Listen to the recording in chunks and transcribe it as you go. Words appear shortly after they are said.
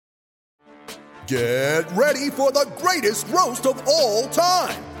Get ready for the greatest roast of all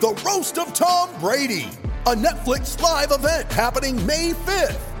time, the Roast of Tom Brady, a Netflix live event happening May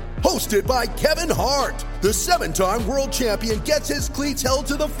 5th. Hosted by Kevin Hart, the 7-time world champion gets his cleats held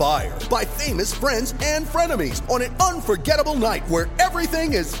to the fire by famous friends and frenemies on an unforgettable night where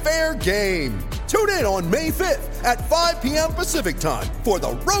everything is fair game. Tune in on May 5th at 5 p.m. Pacific time for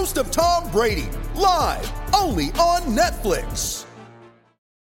the Roast of Tom Brady, live only on Netflix.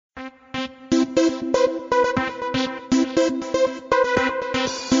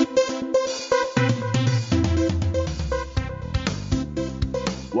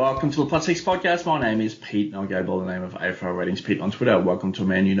 Welcome to the Plus 6 podcast. My name is Pete, and I'll go by the name of AFL Ratings Pete on Twitter. Welcome to a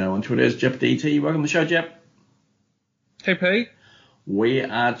man you know on Twitter as Jep DT. Welcome to the show, Jep. Hey, Pete. We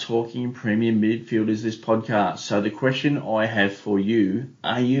are talking premium midfielders this podcast. So the question I have for you,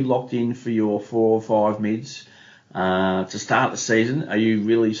 are you locked in for your 4 or 5 mids to start the season? Are you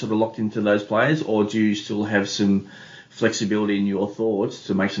really sort of locked into those players, or do you still have some flexibility in your thoughts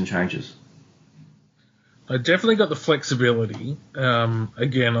to make some changes? I definitely got the flexibility.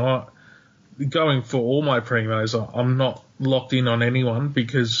 Again, going for all my primos, I'm not locked in on anyone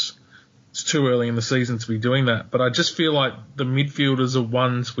because it's too early in the season to be doing that. But I just feel like the midfielders are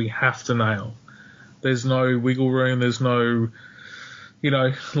ones we have to nail. There's no wiggle room. There's no,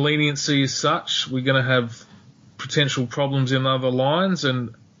 leniency as such. We're going to have potential problems in other lines,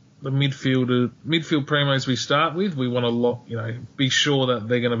 and the midfield primos we start with, we want to be sure that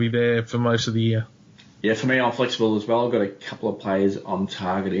they're going to be there for most of the year. Yeah, for me, I'm flexible as well. I've got a couple of players I'm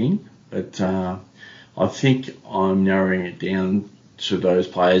targeting, but I think I'm narrowing it down to those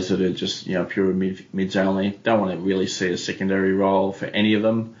players that are just, pure mids only. Don't want to really see a secondary role for any of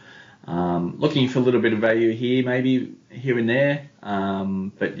them. Looking for a little bit of value here, maybe here and there.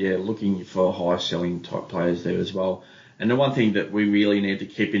 But yeah, looking for high selling type players there as well. And the one thing that we really need to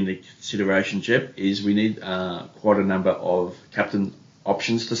keep into consideration, Jep, is we need quite a number of captain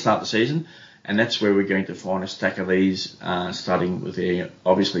options to start the season. And that's where we're going to find a stack of these, starting with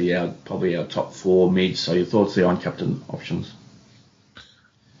probably our top 4 mids. So your thoughts there on captain options?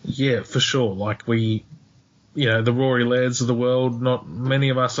 Yeah, for sure. Like the Rory Lairds of the world, not many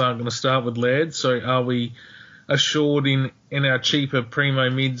of us aren't going to start with Laird. So are we assured in our cheaper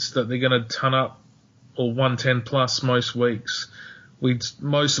primo mids that they're going to ton up or 110 plus most weeks?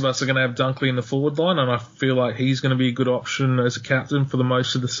 Most of us are going to have Dunkley in the forward line, and I feel like he's going to be a good option as a captain for the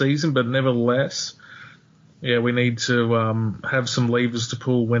most of the season. But nevertheless, yeah, we need to have some levers to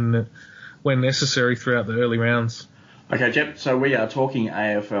pull when necessary throughout the early rounds. Okay, Jep, so we are talking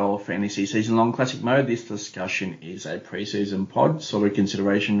AFL Fantasy Season Long Classic Mode. This discussion is a pre-season pod, sort of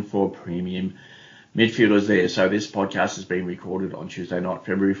consideration for premium midfielders there. So this podcast is being recorded on Tuesday night,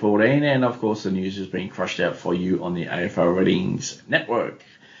 February 14, and of course the news is being crushed out for you on the AFL Ratings Network.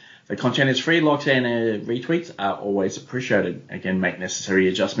 The content is free. Likes and retweets are always appreciated. Again, make necessary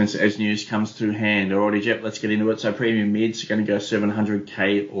adjustments as news comes to hand. Alrighty, Jep, let's get into it. So premium mids are going to go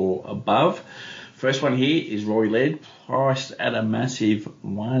 700k or above. First one here is Rory Laird, priced at a massive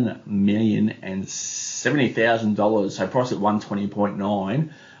 $1,070,000. So priced at 120.9.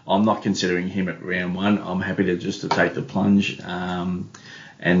 I'm not considering him at round 1. I'm happy to take the plunge and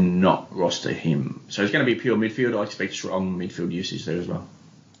not roster him. So it's going to be pure midfield. I expect strong midfield usage there as well.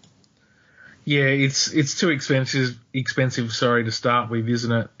 Yeah, it's too expensive to start with,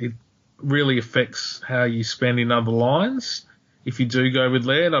 isn't it? It really affects how you spend in other lines. If you do go with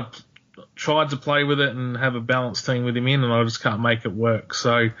Laird, I've tried to play with it and have a balanced team with him in, and I just can't make it work.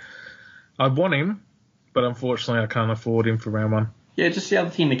 So I want him, but unfortunately I can't afford him for round 1. Yeah, just the other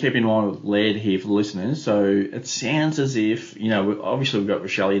thing to keep in mind with Laird here for the listeners. So it sounds as if, obviously we've got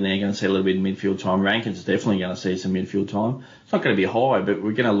Rochelle in there going to see a little bit of midfield time. Rankin's definitely going to see some midfield time. It's not going to be high, but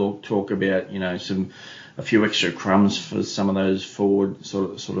we're going to talk about, a few extra crumbs for some of those forward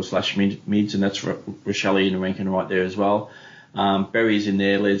sort of slash mids, and that's Rochelle and Rankin right there as well. Berry's in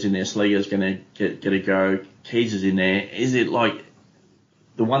there, Laird's in there, Sleeger's going to get a go. Keys is in there. Is it like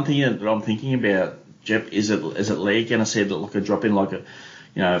the one thing that I'm thinking about, Jep, is it Laird going to see like a drop in like a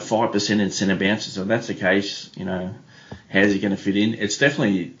 5% in centre bounces? If that's the case, how's he going to fit in? It's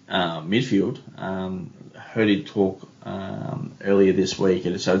definitely midfield. Heard him talk earlier this week,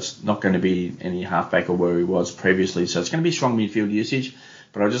 and so it's not going to be any halfback or where he was previously. So it's going to be strong midfield usage,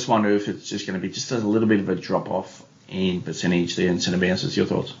 but I just wonder if it's just going to be just a little bit of a drop off in percentage there in centre bounces. Your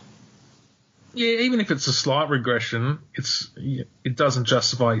thoughts? Yeah, even if it's a slight regression, it doesn't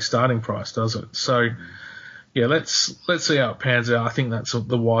justify your starting price, does it? So, yeah, let's see how it pans out. I think that's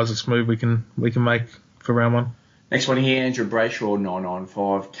the wisest move we can make for round 1. Next one here, Andrew Brayshaw,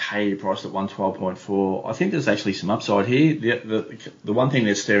 995K, priced at 112.4. I think there's actually some upside here. The one thing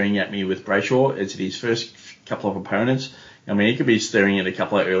that's staring at me with Brayshaw is his first couple of opponents. I mean, he could be staring at a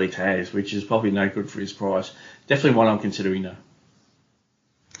couple of early tags, which is probably no good for his price. Definitely one I'm considering, though.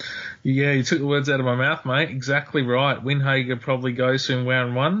 Yeah, you took the words out of my mouth, mate. Exactly right. Windhager probably goes to in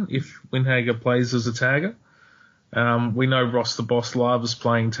round one if Windhager plays as a tagger. We know Ross the Boss loves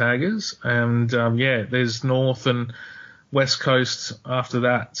playing taggers. And, there's North and West Coast after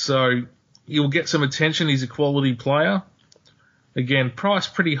that. So you'll get some attention. He's a quality player. Again,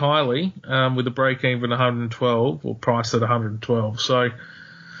 priced pretty highly with a break-even 112 or priced at 112. So,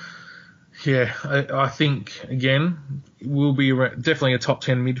 yeah, I think, again, will be definitely a top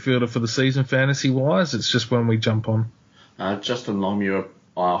 10 midfielder for the season fantasy-wise. It's just when we jump on. Justin Longmuir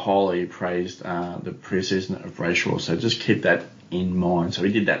highly praised the pre-season of Brayshaw, so just keep that in mind. So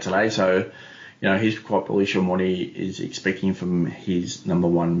he did that today, so he's quite bullish on what he is expecting from his number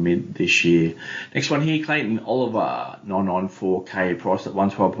one mid this year. Next one here, Clayton Oliver, 994K, priced at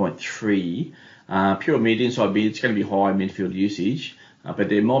 112.3. Pure mid, inside mid, it's going to be high midfield usage, but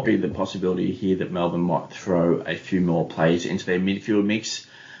there might be the possibility here that Melbourne might throw a few more players into their midfield mix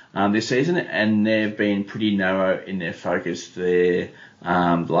this season, and they've been pretty narrow in their focus there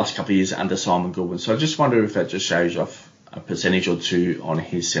the last couple of years under Simon Goodwin. So I just wonder if that just shows off a percentage or two on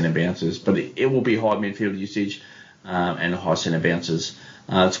his centre bounces, but it will be high midfield usage and high centre bounces.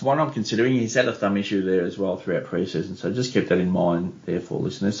 It's one I'm considering. He's had a thumb issue there as well throughout pre-season, so just keep that in mind there for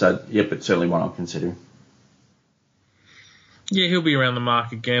listeners. So, but certainly one I'm considering. Yeah, he'll be around the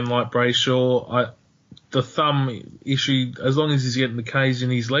mark again like Brayshaw. The thumb issue, as long as he's getting the K's in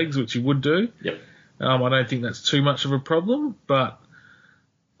his legs, which he would do, I don't think that's too much of a problem, but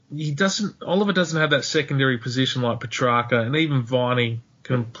Oliver doesn't have that secondary position like Petrarca, and even Viney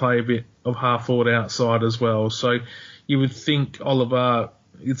can play a bit of half forward outside as well. So you would think Oliver,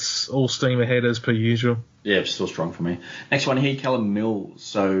 it's all steam ahead as per usual. Yeah, it's still strong for me. Next one here, Callum Mills.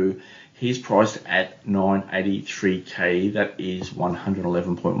 So he's priced at 983K. That is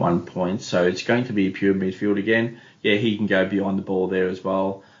 111.1 points. So it's going to be a pure midfield again. Yeah, he can go behind the ball there as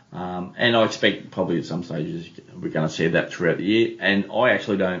well. And I expect probably at some stages we're going to see that throughout the year. And I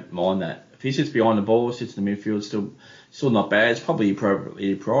actually don't mind that. If he sits behind the ball, sits in the midfield, still not bad. It's probably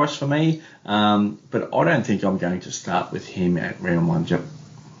appropriately priced for me. But I don't think I'm going to start with him at round one.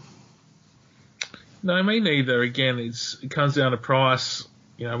 No, me neither. Again, it comes down to price.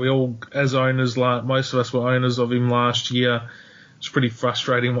 We all, as owners, most of us were owners of him last year. It's pretty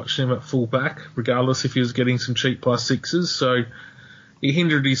frustrating watching him at fullback, regardless if he was getting some cheap plus sixes. So he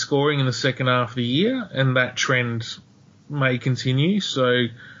hindered his scoring in the second half of the year, and that trend may continue. So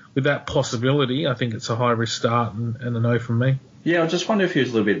with that possibility, I think it's a high-risk start and a no from me. Yeah, I just wonder if he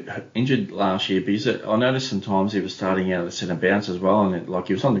was a little bit injured last year, because I noticed sometimes he was starting out at the centre bounce as well, and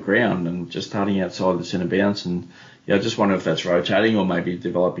he was on the ground and just starting outside the centre bounce, and I just wonder if that's rotating or maybe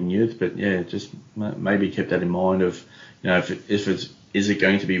developing youth. But yeah, just maybe keep that in mind of, is it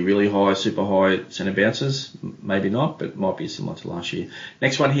going to be really high, super high centre bounces? Maybe not, but it might be similar to last year.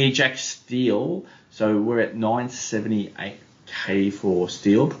 Next one here, Jack Steele. So we're at 978K for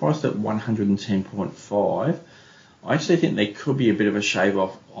Steele, priced at 110.5. I actually think there could be a bit of a shave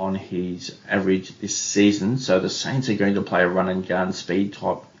off on his average this season. So the Saints are going to play a run and gun speed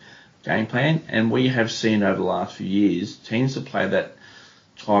type game plan, and we have seen over the last few years teams that play that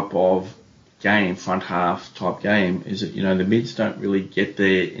type of game, front half type game, is that the mids don't really get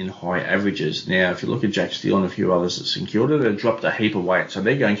there in high averages. Now, if you look at Jack Steele and a few others at St Kilda, they've dropped a heap of weight, so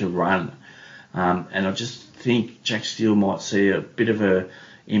they're going to run. And I just think Jack Steele might see a bit of a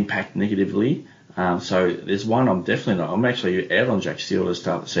impact negatively. So there's one I'm actually out on Jack Steele to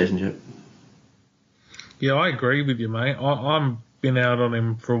start the season. Yeah, I agree with you, mate. I'm been out on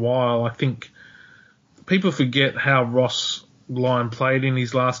him for a while. I think people forget how Ross Lyon played in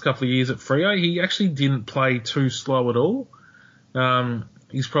his last couple of years at Freo. He actually didn't play too slow at all.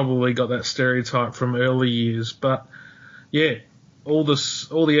 He's probably got that stereotype from early years, but yeah, all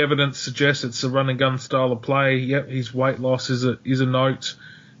the evidence suggests it's a run and gun style of play. Yep, his weight loss is a note,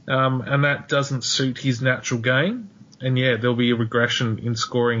 and that doesn't suit his natural game. And yeah, there'll be a regression in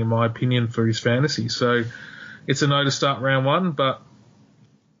scoring, in my opinion, for his fantasy. So it's a no to start round one, but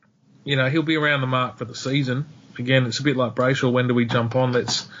he'll be around the mark for the season. Again, it's a bit like Brayshaw. When do we jump on?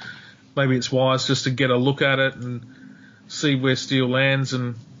 Maybe it's wise just to get a look at it and see where Steele lands,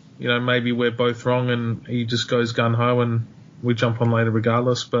 and maybe we're both wrong and he just goes gun ho and we jump on later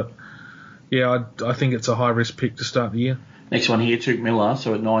regardless. But yeah, I think it's a high risk pick to start the year. Next one here, Tuke Miller,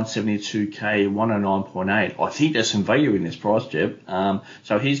 so at 972k, 109.8. I think there's some value in this price, Jeb.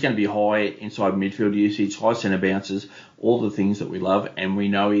 So he's going to be high inside midfield usage, high centre bounces, all the things that we love, and we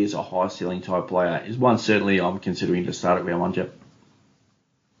know he is a high ceiling type player. Is one certainly I'm considering to start at round 1, Jeb.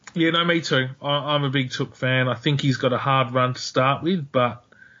 Yeah, no, me too. I'm a big Took fan. I think he's got a hard run to start with, but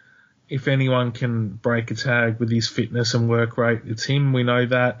if anyone can break a tag with his fitness and work rate, it's him. We know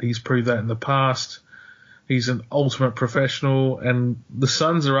that. He's proved that in the past. He's an ultimate professional, and the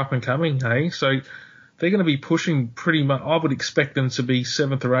Suns are up and coming, hey? So they're going to be pushing pretty much. I would expect them to be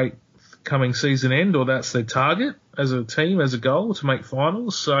 7th or 8th coming season end, or that's their target as a team, as a goal, to make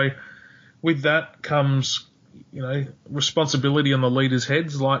finals. So with that comes, responsibility on the leaders'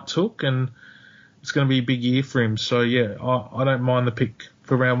 heads like Took, and it's going to be a big year for him. So, yeah, I don't mind the pick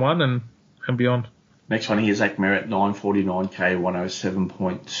for round 1 and beyond. Next one here, Zach Merrett, 949k,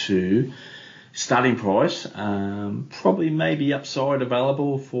 107.2. Starting price, probably maybe upside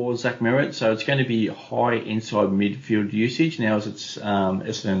available for Zach Merrett, so it's going to be high inside midfield usage. Now, as it's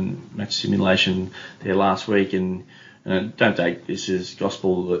Essendon match simulation there last week, and don't take this as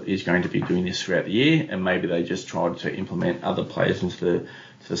gospel that he's going to be doing this throughout the year, and maybe they just tried to implement other players into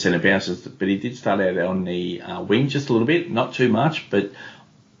the centre bounces, but he did start out on the wing just a little bit, not too much, but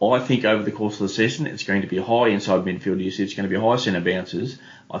I think over the course of the season, it's going to be high inside midfield usage. It's going to be high centre bounces.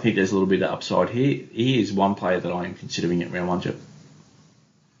 I think there's a little bit of upside here. He is one player that I am considering at round 1, Jeb.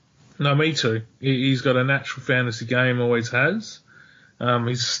 No, me too. He's got a natural fantasy game, always has.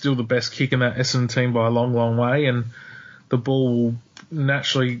 He's still the best kick in that Essendon team by a long, long way, and the ball will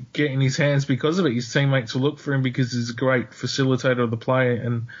naturally get in his hands because of it. His teammates will look for him because he's a great facilitator of the play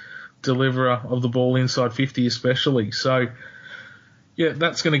and deliverer of the ball inside 50 especially. So, yeah,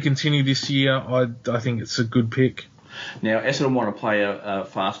 that's going to continue this year. I think it's a good pick. Now, Essendon want to play a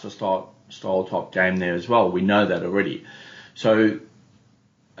faster style type game there as well. We know that already. So,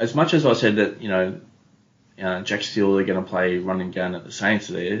 as much as I said that, Jack Steele, they're going to play run and gun at the Saints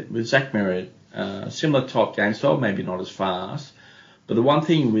there, with Zach Merrett, similar type game style, maybe not as fast. But the one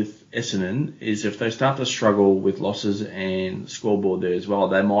thing with Essendon is if they start to struggle with losses and scoreboard there as well,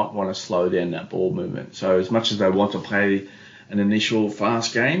 they might want to slow down that ball movement. So as much as they want to play an initial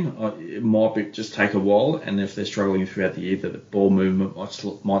fast game, it might just take a while, and if they're struggling throughout the year, that the ball movement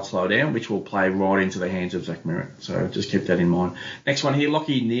might slow down, which will play right into the hands of Zach Merrett. So just keep that in mind. Next one here,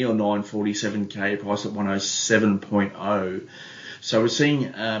 Lachie Neale, 947k, price at 107.0. So we're seeing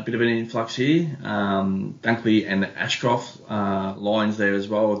a bit of an influx here. Dunkley and Ashcroft lines there as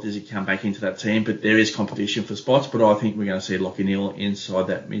well. Does he come back into that team? But there is competition for spots, but I think we're going to see Lachie Neale inside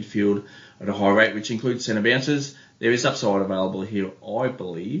that midfield at a high rate, which includes centre bounces. There is upside available here, I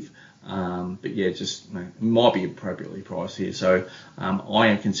believe. But yeah, just might be appropriately priced here. So I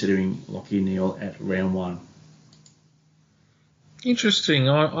am considering Lachie Neale at round 1. Interesting.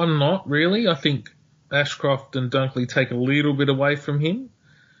 I'm not really. I think Ashcroft and Dunkley take a little bit away from him.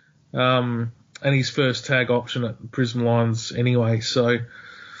 And his first tag option at the Prism Lions anyway. So,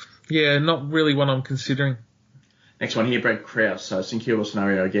 yeah, not really one I'm considering. Next one here, Brad Krause. So, St Kilda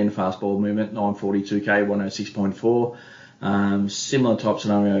scenario again, fast ball movement, 942k, 106.4. Similar type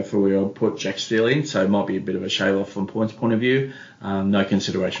scenario for where I'll put Jack Steele in, so it might be a bit of a shave off from points point of view. No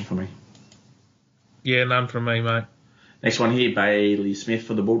consideration for me. Yeah, none from me, mate. Next one here, Bailey Smith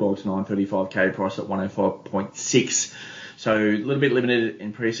for the Bulldogs, 935k, price at 105.6. So a little bit limited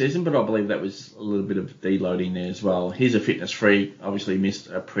in pre-season, but I believe that was a little bit of deloading there as well. He's a fitness freak, obviously missed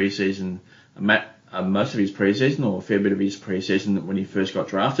a pre-season, most of his pre-season, or a fair bit of his pre-season when he first got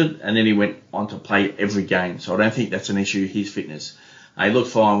drafted, and then he went on to play every game. So I don't think that's an issue, his fitness. He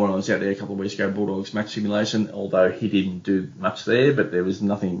looked fine when I was out there a couple of weeks ago, Bulldogs match simulation, although he didn't do much there, but there was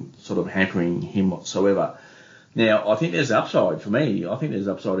nothing sort of hampering him whatsoever. Now, I think there's upside for me. I think there's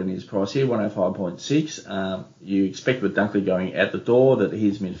upside in his price here, 105.6. You expect with Dunkley going out the door that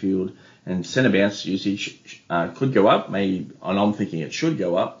his midfield and centre bounce usage could go up. Maybe, and I'm thinking it should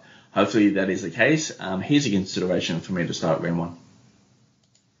go up. Hopefully that is the case. Here's a consideration for me to start round 1.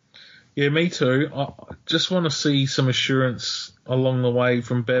 Yeah, me too. I just want to see some assurance along the way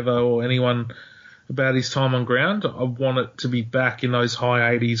from Bevo or anyone about his time on ground. I want it to be back in those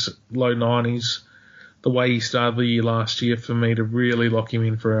high 80s, low 90s, the way he started the year last year for me to really lock him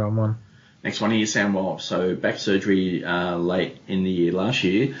in for round 1. Next one here, Sam Wilde. So back surgery late in the year last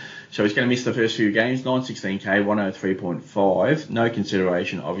year. So he's going to miss the first few games, 916k, 103.5. No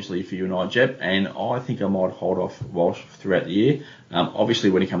consideration, obviously, for you and I, Jeb. And I think I might hold off Walsh throughout the year.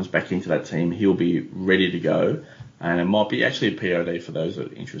 Obviously, when he comes back into that team, he'll be ready to go. And it might be actually a POD for those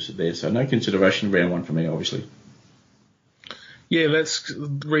that are interested there. So no consideration, round 1 for me, obviously. Yeah, let's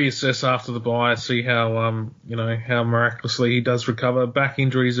reassess after the bye, see how how miraculously he does recover. Back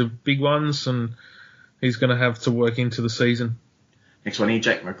injuries are big ones, and he's going to have to work into the season. Next one here,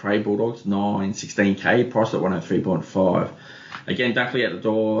 Jack Macrae, Bulldogs, 916k, priced at 103.5. Again, Dunkley at the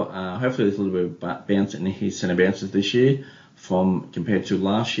door. Hopefully there's a little bit of bounce in his centre bounces this year compared to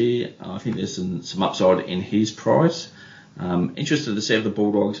last year. I think there's some upside in his price. Interested to see if the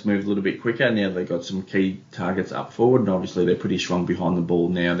Bulldogs move a little bit quicker. Now they've got some key targets up forward, and obviously they're pretty strong behind the ball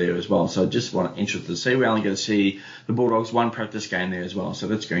now there as well. So just interested to see. We're only going to see the Bulldogs one practice game there as well. So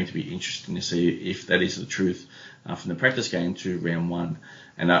that's going to be interesting to see if that is the truth from the practice game to round one.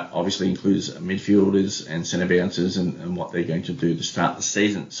 And that obviously includes midfielders and centre bouncers and what they're going to do to start the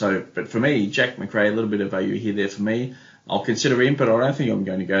season. So, but for me, Jack Macrae, a little bit of value here there for me. I'll consider him, but I don't think I'm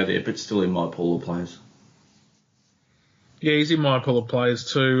going to go there, but still in my pool of players. Yeah, he's in my pool of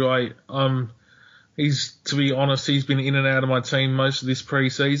players too. To be honest, he's been in and out of my team most of this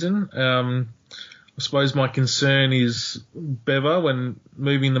pre-season. I suppose my concern is Bever when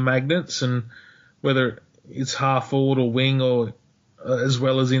moving the magnets and whether it's half forward or wing or as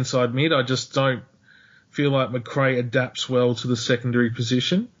well as inside mid. I just don't feel like Macrae adapts well to the secondary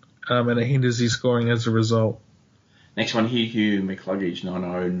position, and it hinders his scoring as a result. Next one here, Hugh McCluggage,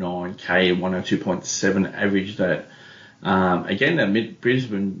 909k, 102.7 average that. Again, the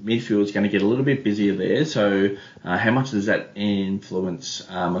Brisbane midfield is going to get a little bit busier there, so how much does that influence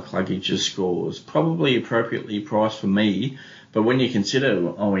McCluggage's scores? Probably appropriately priced for me, but when you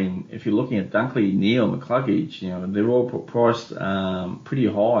consider, if you're looking at Dunkley, Neale, McCluggage, they're all priced pretty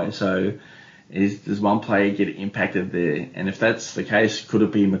high, so does one player get impacted there? And if that's the case, could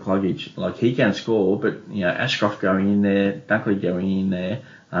it be McCluggage? Like, he can score, but Ashcroft going in there, Dunkley going in there,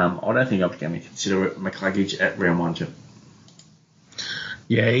 I don't think I'm going to consider McCluggage at round one, Jim.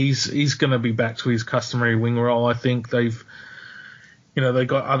 Yeah, he's going to be back to his customary wing role. I think they've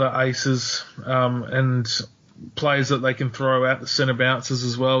got other aces and players that they can throw out the centre bouncers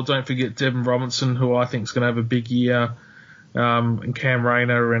as well. Don't forget Devon Robinson, who I think is going to have a big year, and Cam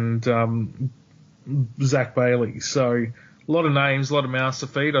Rayner and Zach Bailey. So a lot of names, a lot of mouths to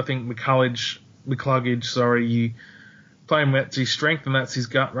feed. I think McCluggage, you play him at his strength, and that's his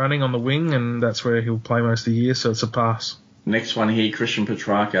gut running on the wing, and that's where he'll play most of the year, so it's a pass. Next one here, Christian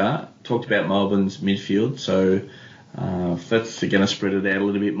Petrarca. Talked about Melbourne's midfield, so if that's going to spread it out a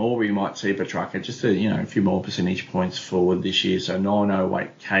little bit more, we might see Petrarca just a few more percentage points forward this year. So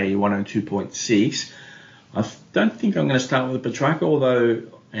 908k, 102.6. I don't think I'm going to start with Petrarca, although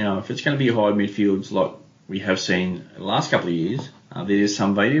if it's going to be high midfields like we have seen the last couple of years, there is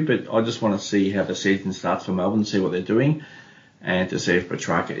some value. But I just want to see how the season starts for Melbourne, see what they're doing, and to see if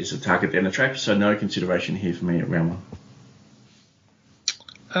Petrarca is a target down the track. So no consideration here for me at round one.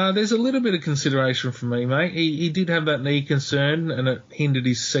 There's a little bit of consideration for me, mate. He did have that knee concern, and it hindered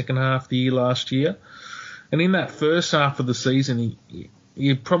his second half of the year last year. And in that first half of the season,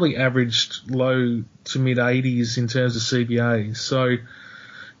 he probably averaged low to mid-80s in terms of CBA. So,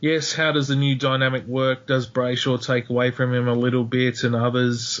 yes, how does the new dynamic work? Does Brayshaw take away from him a little bit, and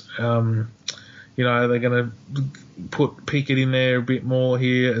others, they're going to put Pickett in there a bit more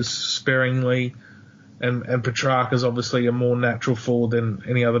here as sparingly. And Petrarca's obviously a more natural forward than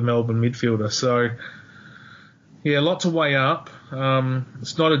any other Melbourne midfielder. So, yeah, a lot to weigh up.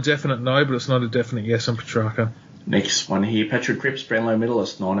 It's not a definite no, but it's not a definite yes on Petrarca. Next one here, Patrick Cripps, Brownlow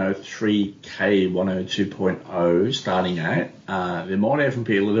medalist, 903k, 102.0 starting at. There might even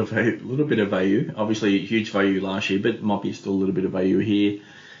be a little bit of value. Obviously, huge value last year, but might be still a little bit of value here.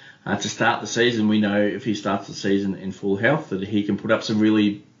 To start the season, we know if he starts the season in full health that he can put up some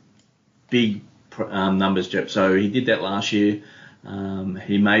really big numbers, Jep. So he did that last year.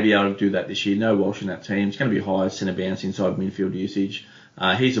 He may be able to do that this year. No Walsh in that team. It's going to be high centre bounce inside midfield usage.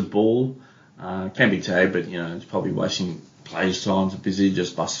 He's a ball. Can be tagged, but it's probably wasting players' time. It's busy,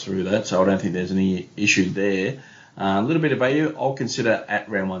 just bust through that. So I don't think there's any issue there. A little bit of value I'll consider at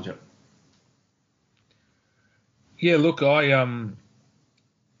round one, Jep. Yeah, look,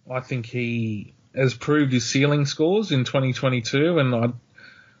 I think he has proved his ceiling scores in 2022, and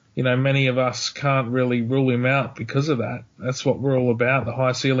many of us can't really rule him out because of that. That's what we're all about, the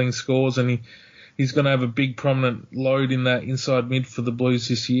high ceiling scores, and he's going to have a big prominent load in that inside mid for the Blues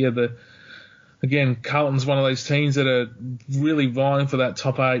this year. Again, Carlton's one of those teams that are really vying for that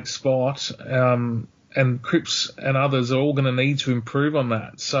top 8 spot, and Cripps and others are all going to need to improve on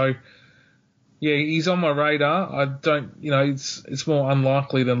that. So, yeah, he's on my radar. I don't, it's more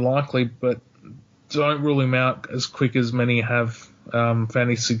unlikely than likely, but don't rule him out as quick as many have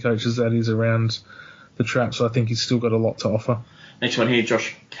fantasy coaches, that is, around the trap. So I think he's still got a lot to offer. Next one here,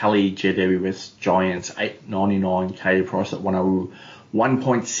 Josh Kelly, Jerry West Giants, 899k, price at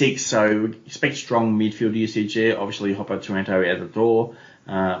 101.6. So we expect strong midfield usage there. Obviously, Hopper Taranto out the door.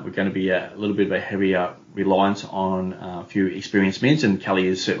 We're going to be a little bit of a heavier reliance on a few experienced mids, and Kelly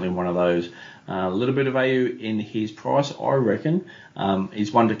is certainly one of those. A little bit of value in his price, I reckon.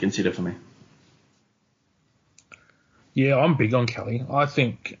 He's one to consider for me. Yeah, I'm big on Kelly. I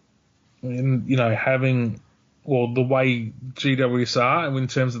think, having the way GWS are in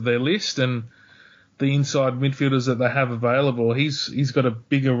terms of their list and the inside midfielders that they have available, he's got a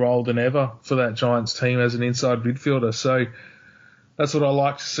bigger role than ever for that Giants team as an inside midfielder. So that's what I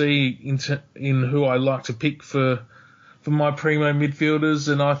like to see in who I like to pick for my primo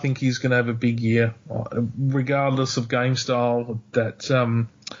midfielders, and I think he's going to have a big year, regardless of game style that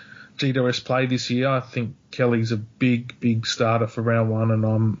GWS play this year. I think Kelly's a big starter for round one, and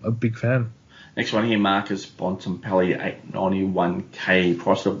I'm a big fan. Next one here, Marcus Bontempelli, 891k,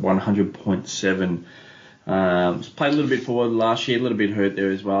 priced at 100.7. Played a little bit forward last year, a little bit hurt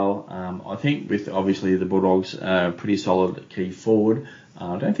there as well. I think with obviously the Bulldogs pretty solid key forward,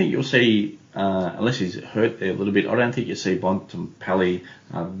 I don't think you'll see, unless he's hurt there a little bit, I don't think you'll see Bontempelli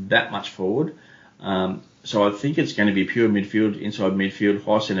that much forward. So I think it's going to be pure midfield, inside midfield,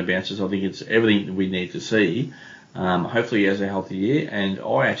 high centre bounces. I think it's everything that we need to see. Hopefully he has a healthy year, and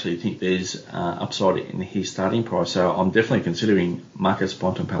I actually think there's upside in his starting price. So I'm definitely considering Marcus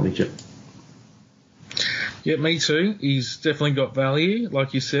Bontempelli. Yeah, me too. He's definitely got value,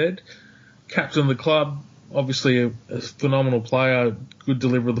 like you said. Captain of the club, obviously a phenomenal player, good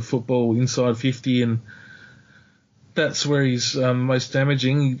deliverer of the football inside 50, and that's where he's most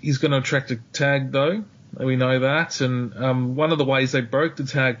damaging. He's going to attract a tag, though. We know that. And one of the ways they broke the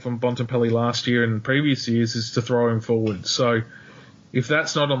tag from Bontempelli last year and previous years is to throw him forward. So if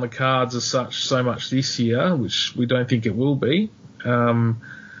that's not on the cards as such so much this year, which we don't think it will be, then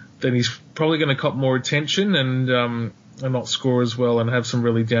he's probably going to cop more attention and not score as well and have some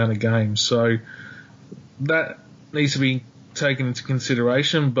really downer games. So that needs to be taken into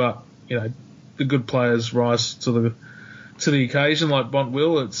consideration. But, the good players rise to the occasion like Bont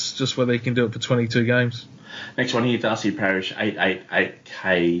will. It's just whether he can do it for 22 games. Next one here, Darcy Parish,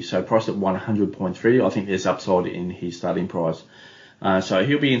 888k, so priced at 100.3. I think there's upside in his starting price. So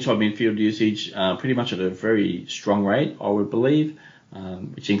he'll be inside midfield usage pretty much at a very strong rate, I would believe,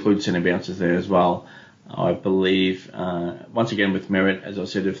 which includes centre bounces there as well. I believe, once again with merit, as I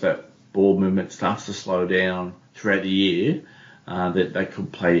said, if that ball movement starts to slow down throughout the year, that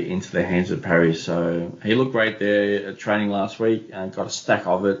could play into the hands of Parrish. So he looked great there at training last week and got a stack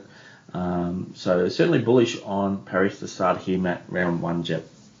of it. So certainly bullish on Parrish to start him at round one, Jep.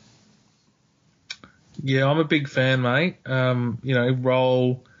 Yeah, I'm a big fan, mate.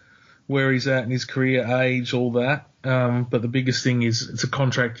 Role, where he's at in his career, age, all that. But the biggest thing is it's a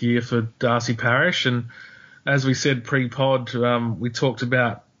contract year for Darcy Parish. And as we said pre-pod, we talked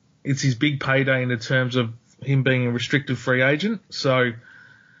about it's his big payday in the terms of him being a restricted free agent. So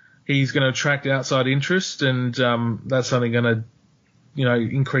he's going to attract outside interest, and that's only going to,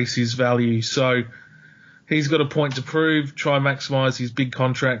 increase his value. So he's got a point to prove, try and maximise his big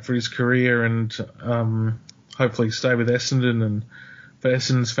contract for his career, and hopefully stay with Essendon and for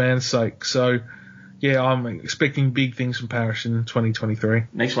Essendon's fans' sake. So, yeah, I'm expecting big things from Parish in 2023.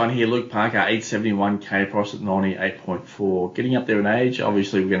 Next one here, Luke Parker, 871k, price at 98.4. Getting up there in age,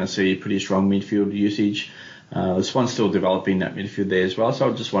 obviously we're going to see pretty strong midfield usage. This one's still developing that midfield there as well, so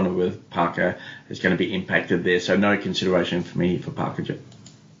I just wonder whether Parker is going to be impacted there. So no consideration for me for Parker.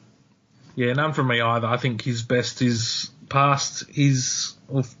 Yeah, none from me either. I think his best is past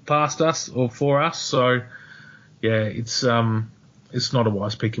us or for us. So yeah, it's not a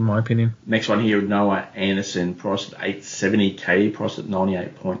wise pick in my opinion. Next one here, Noah Anderson, priced at 870k, priced at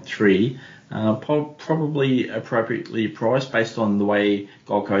 98.3. Probably appropriately priced based on the way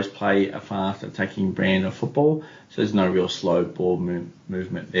Gold Coast play a fast attacking brand of football. So there's no real slow ball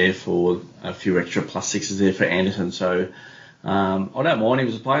movement there for a few extra plus sixes there for Anderson. So I don't mind him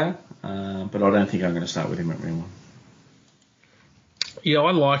as a player, but I don't think I'm going to start with him at round one. Yeah,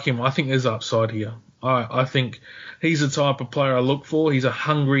 I like him. I think there's upside here. I think he's the type of player I look for. He's a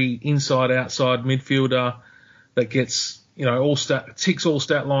hungry inside-outside midfielder that gets, ticks all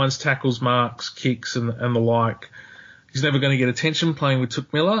stat lines, tackles, marks, kicks, and the like. He's never going to get attention playing with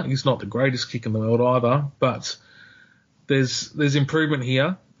Touk Miller. He's not the greatest kick in the world either, but there's improvement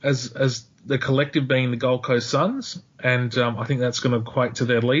here as the collective being the Gold Coast Suns, and I think that's going to equate to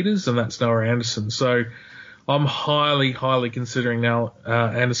their leaders, and that's Noah Anderson. So I'm highly considering now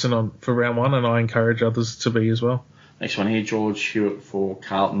Anderson for round one, and I encourage others to be as well. Next one here, George Hewitt for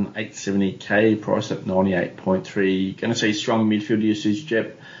Carlton, 870k, priced at 98.3. Going to see strong midfield usage,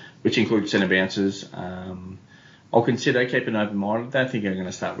 Jep, which includes centre bounces. I'll consider keeping an open mind. I don't think I'm going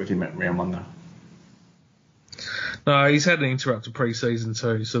to start with him at round 1 though. No, he's had an interrupted pre-season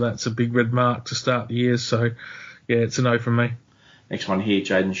too, so that's a big red mark to start the year. So, yeah, it's a no from me. Next one here,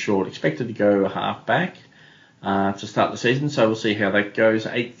 Jaden Short, expected to go half back to start the season, so we'll see how that goes.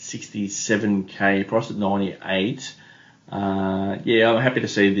 867k, priced at 98. I'm happy to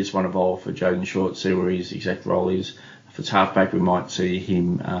see this one evolve for Jaden Short, see where his exact role is. If it's halfback, we might see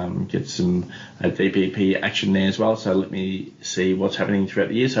him get some DPP action there as well. So let me see what's happening throughout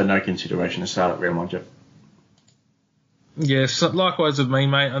the year. So no consideration to start at round 1, Jeff. Yes, likewise with me,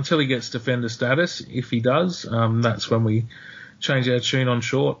 mate. Until he gets defender status, if he does, that's when we change our tune on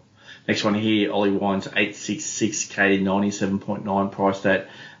Short. Next one here, Ollie Wines, 866k, 97.9, priced at.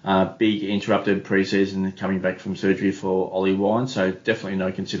 Big interrupted pre-season coming back from surgery for Ollie Wines, so definitely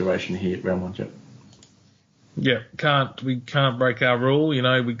no consideration here at round 1, Jeff. Yeah, we can't break our rule. You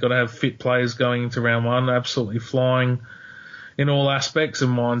know, we've got to have fit players going into round 1, absolutely flying in all aspects,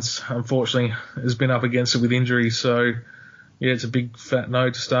 and Wines, unfortunately, has been up against it with injuries, so yeah, it's a big fat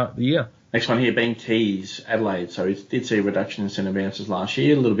no to start the year. Next one here, Ben Keys, Adelaide. So he did see a reduction in centre bounces last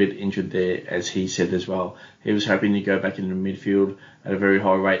year, a little bit injured there, as he said as well. He was hoping to go back into midfield at a very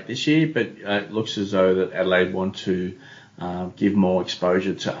high rate this year, but it looks as though that Adelaide want to give more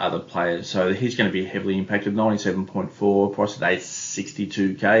exposure to other players. So he's going to be heavily impacted, 97.4, priced at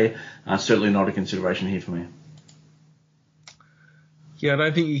 862k. Certainly not a consideration here for me. Yeah, I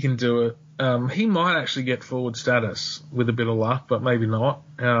don't think you can do it. He might actually get forward status with a bit of luck, but maybe not.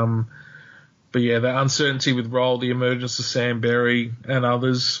 But yeah, the uncertainty with role, the emergence of Sam Berry and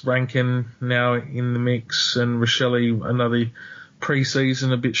others, Rankin now in the mix, and Rochelle another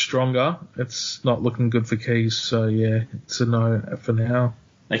pre-season a bit stronger. It's not looking good for Keys, so yeah, it's a no for now.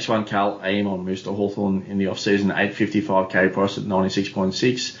 Next one, Carl Amon moves to Hawthorn in the off-season, 855k, priced at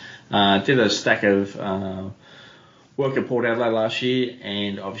 96.6. Did a stack of work at Port Adelaide last year,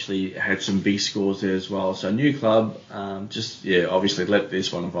 and obviously had some big scores there as well. So new club, obviously let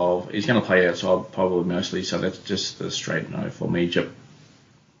this one evolve. He's going to play outside probably mostly, so that's just a straight no for me, Jip.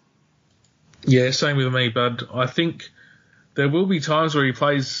 Yeah, same with me, bud. I think there will be times where he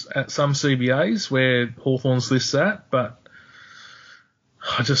plays at some CBAs where Hawthorn's lists that, but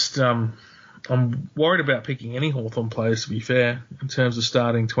I just I'm worried about picking any Hawthorn players, to be fair, in terms of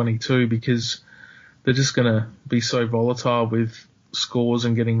starting 22, because they're just going to be so volatile with scores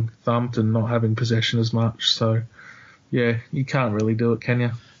and getting thumped and not having possession as much. So, yeah, you can't really do it, can you?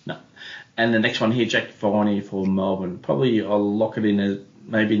 No. And the next one here, Jack Viney for Melbourne. Probably I'll lock it in as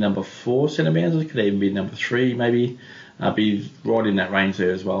maybe number 4 centre bounces. It could even be number 3, maybe. Be right in that range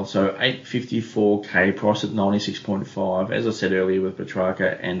there as well. So 854k, price at 96.5. As I said earlier with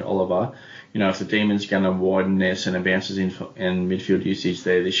Petrarca and Oliver, you know, if the Demons going to widen their centre bounces in midfield usage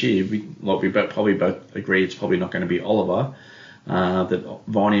there this year, we probably both agree it's probably not going to be Oliver. That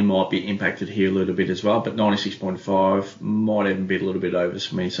Viney might be impacted here a little bit as well, but 96.5 might even be a little bit over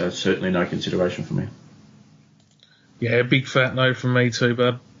for me, so certainly no consideration for me. Yeah, big fat no from me too,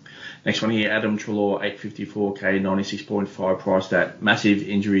 bud. Next one here, Adam Treloar, 854k, 96.5, priced at. Massive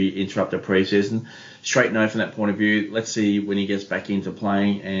injury interrupted pre-season. Straight no from that point of view. Let's see when he gets back into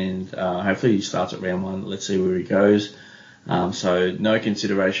playing, and hopefully he starts at round 1. Let's see where he goes. So no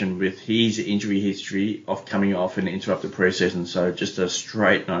consideration with his injury history of coming off an interrupted pre-season. So just a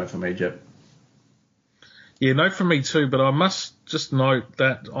straight no for me, Jep. Yeah, no from me too, but I must just note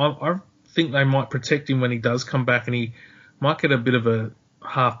that I think they might protect him when he does come back, and he might get a bit of a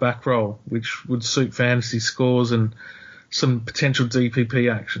half-back role, which would suit fantasy scores and some potential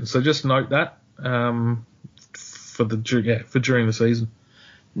DPP action. So just note that for during the season.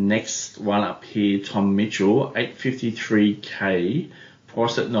 Next one up here, Tom Mitchell, 853k,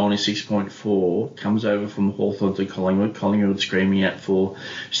 priced at 96.4, comes over from Hawthorn to Collingwood. Collingwood screaming out for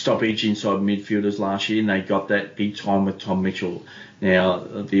stoppage inside midfielders last year, and they got that big time with Tom Mitchell. Now,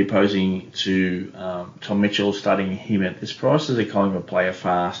 the opposing to Tom Mitchell, starting him at this price as a Collingwood player,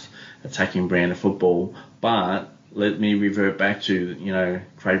 fast, attacking brand of football. But let me revert back to,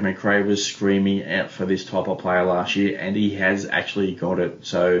 Craig McRae was screaming out for this type of player last year, and he has actually got it.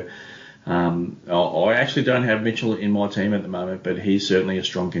 So I actually don't have Mitchell in my team at the moment, but he's certainly a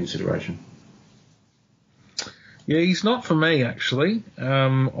strong consideration. Yeah, he's not for me, actually.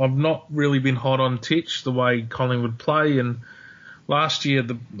 I've not really been hot on Titch, the way Collingwood play, and last year,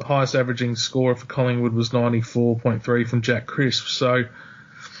 the highest averaging score for Collingwood was 94.3 from Jack Crisp.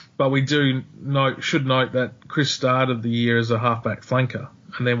 But we should note that Chris started the year as a halfback flanker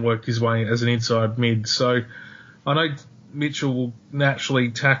and then worked his way as an inside mid. So I know Mitchell will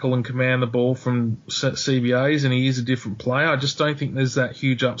naturally tackle and command the ball from CBAs, and he is a different player. I just don't think there's that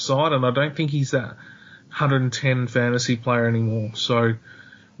huge upside, and I don't think he's that 110 fantasy player anymore. So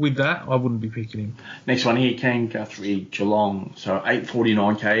with that, I wouldn't be picking him. Next one here, Ken Guthrie, Geelong. So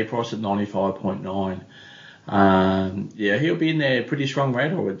 849k, price at 95.9. Yeah, he'll be in there pretty strong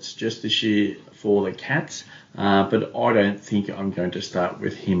radar. It's just this year for the Cats, but I don't think I'm going to start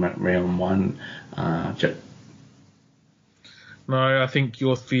with him at round one. No, I think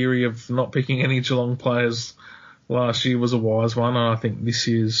your theory of not picking any Geelong players last year was a wise one, and I think this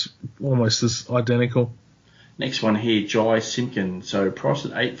year's almost as identical. Next one here, Jai Simpkin. So price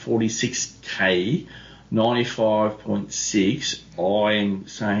at 846k, 95.6. I'm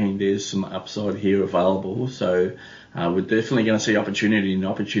saying there's some upside here available. So we're definitely going to see opportunity, and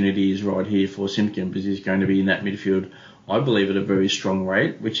opportunity is right here for Simpkin because he's going to be in that midfield, I believe, at a very strong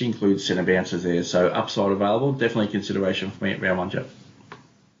rate, which includes centre bounces there. So upside available, definitely consideration for me at round one, Jeff.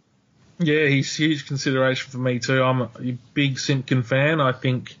 Yeah, he's huge consideration for me too. I'm a big Simpkin fan. I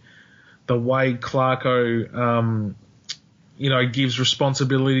think the way Clarko, gives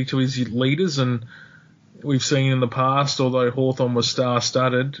responsibility to his leaders, and we've seen in the past, although Hawthorn was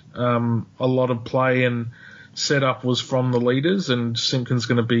star-studded, a lot of play and setup was from the leaders, and Simpkin's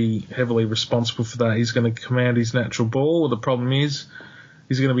going to be heavily responsible for that. He's going to command his natural ball. The problem is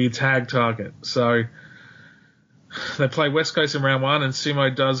he's going to be a tag target. So they play West Coast in round one, and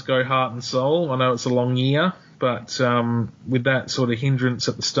Simo does go heart and soul. I know it's a long year, but with that sort of hindrance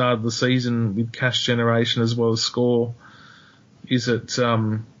at the start of the season with cash generation as well as score, is it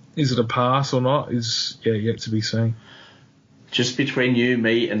a pass or not? Is yet to be seen. Just between you,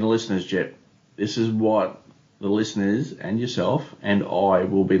 me, and the listeners, Jep, this is what the listeners and yourself and I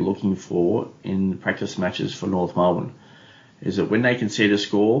will be looking for in practice matches for North Melbourne. Is that when they concede a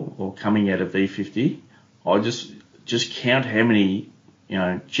score or coming out of V50, I just count how many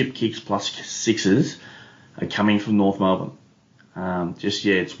chip kicks plus sixes are coming from North Melbourne.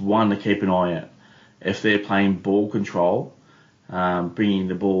 It's one to keep an eye out. If they're playing ball control, bringing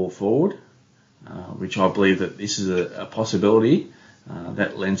the ball forward, which I believe that this is a possibility,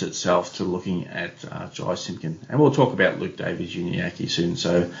 that lends itself to looking at Jai Simpkin. And we'll talk about Luke Davies-Uniacke soon.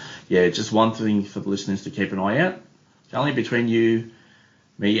 So, just one thing for the listeners to keep an eye out. It's only between you,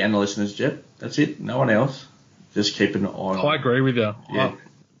 me, and the listeners, Jeff. That's it. No one else. Just keep an eye on. I agree with you. Yeah.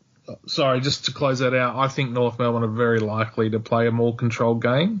 Sorry, just to close that out, I think North Melbourne are very likely to play a more controlled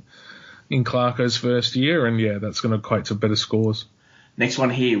game in Clarko's first year, and that's going to equate to better scores. Next one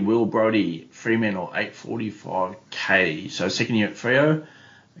here, Will Brodie, Fremantle, 845k. So second year at Freo,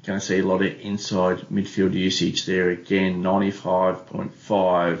 I'm going to see a lot of inside midfield usage there again,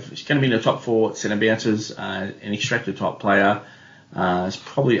 95.5. He's going to be in the top four centre bouncers, an extractor type player. It's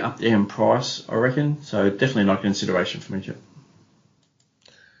probably up there in price, I reckon. So definitely not a consideration for me, Chip.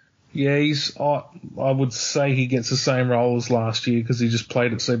 Yeah, I would say he gets the same role as last year because he just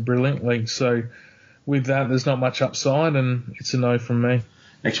played it so brilliantly. So with that, there's not much upside, and it's a no from me.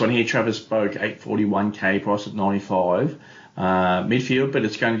 Next one here, Travis Boak, 841k, price at 95. Midfield, but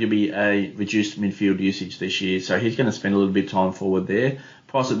it's going to be a reduced midfield usage this year, so he's going to spend a little bit of time forward there.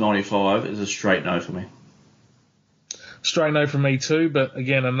 Price at 95 is a straight no for me. Straight no from me too, but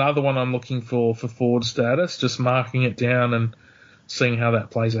again, another one I'm looking for forward status, just marking it down and seeing how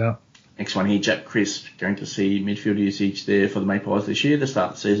that plays out. Next one here, Jack Crisp, going to see midfield usage there for the Magpies this year. The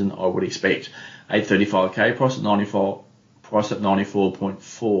start of the season, I would expect 835k, price at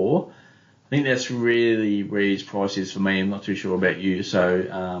 94.4. I think that's really where his price is for me. I'm not too sure about you,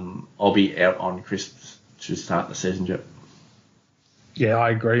 so I'll be out on Crisp to start the season, Jack. Yeah,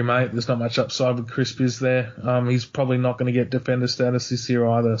 I agree, mate. There's not much upside with Crisp, is there? He's probably not going to get defender status this year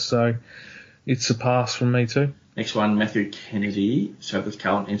either, so it's a pass from me too. Next one, Matthew Kennedy, South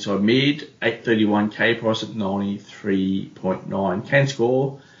Carlton inside mid, 831k, price at 93.9. Can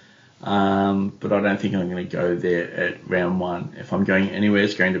score, but I don't think I'm going to go there at round one. If I'm going anywhere,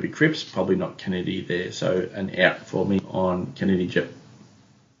 it's going to be Cripps, probably not Kennedy there, so an out for me on Kennedy Jip.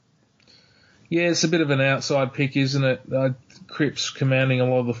 Yeah, it's a bit of an outside pick, isn't it? Cripps commanding a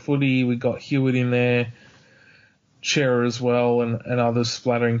lot of the footy. We got Hewitt in there, Chera as well, and others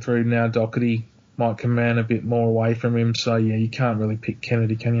splattering through. Now Doherty might command a bit more away from him, so you can't really pick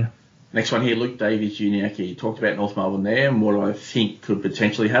Kennedy, can you? Next one here, Luke Davies-Uniacke. Talked about North Melbourne there and what I think could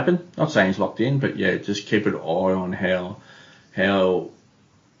potentially happen. Not saying he's locked in, but just keep an eye on how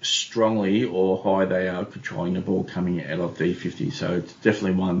strongly or high they are controlling the ball coming out of D50. So it's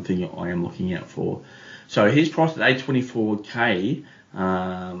definitely one thing I am looking out for. So his price at 824k,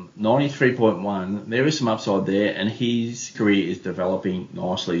 93.1. There is some upside there, and his career is developing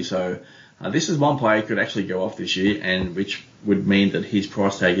nicely. So This is one player who could actually go off this year, and which would mean that his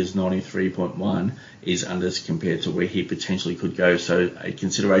price tag is 93.1 is under compared to where he potentially could go. So a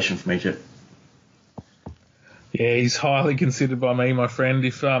consideration for me, Jeff. Yeah, he's highly considered by me, my friend.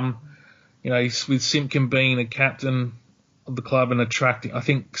 If he's with Simpkin being a captain of the club and attracting, I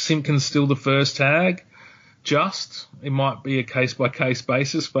think Simpkin's still the first tag. It might be a case by case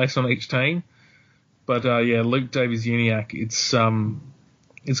basis based on each team, but Luke Davies-Uniacke, it's going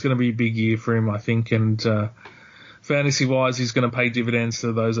to be a big year for him, I think, and fantasy wise, he's going to pay dividends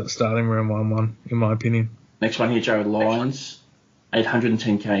to those that starting round 1-1, in my opinion. Next one here, Jared Lyons.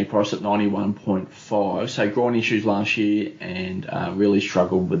 810k, price at 91.5. So groin issues last year and really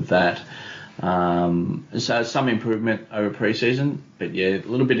struggled with that. So some improvement over pre-season, but yeah, a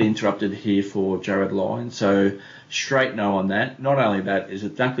little bit interrupted here for Jared Lyons. So straight no on that. Not only that, is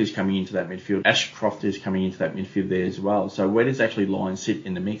that Dunkley's coming into that midfield. Ashcroft is coming into that midfield there as well. So where does actually Lyons sit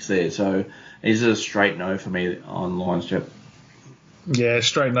in the mix there? So is it a straight no for me on Lyons, Jeff? Yeah,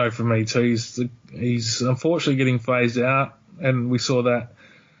 straight no for me too. He's unfortunately getting phased out, and we saw that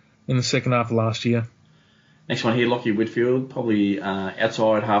in the second half of last year. Next one here, Lachie Whitfield, probably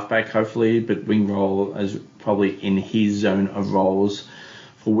outside halfback, hopefully, but wing role is probably in his zone of roles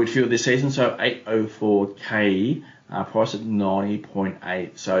for Whitfield this season. So 804k, price at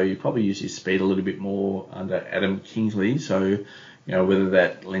 90.8. So you probably use his speed a little bit more under Adam Kingsley. So, whether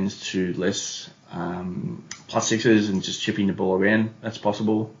that lends to less plus sixes and just chipping the ball around, that's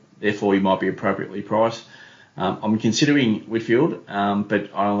possible. Therefore, he might be appropriately priced. I'm considering Whitfield,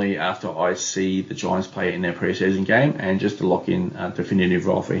 but only after I see the Giants play in their pre-season game and just to lock in a definitive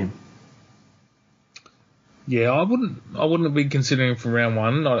role for him. Yeah, I wouldn't have been considering him for round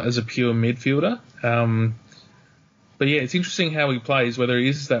 1, not as a pure midfielder. But yeah, it's interesting how he plays, whether he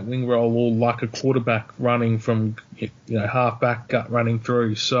is that wing role or like a quarterback running from half-back gut running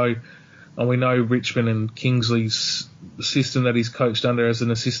through. So, and we know Richmond and Kingsley's system that he's coached under as an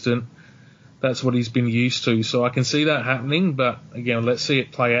assistant, that's what he's been used to. So I can see that happening, but again, let's see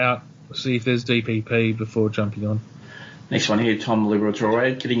it play out, see if there's DPP before jumping on. Next one here, Tom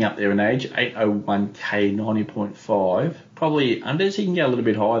Liberatore, getting up there in age, 801k, 90.5. Probably unders, he can get a little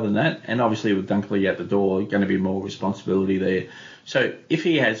bit higher than that, and obviously with Dunkley at the door, going to be more responsibility there. So if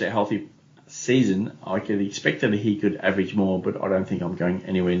he has a healthy season, I could expect that he could average more, but I don't think I'm going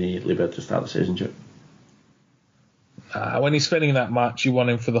anywhere near Libert to start the season, Chip. When he's spending that much, you want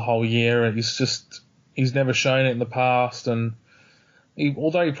him for the whole year. He's never shown it in the past, and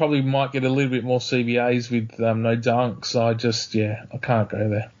although he probably might get a little bit more CBAs with no dunks, I can't go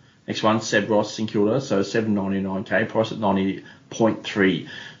there. Next one, Seb Ross, St Kilda, so 799k, price at 90.3.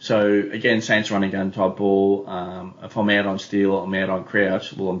 So again, Saints running gun type ball. If I'm out on Steele, I'm out on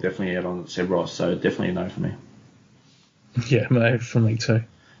Crouch. Well, I'm definitely out on Seb Ross, so definitely a no for me. Yeah, no for me too.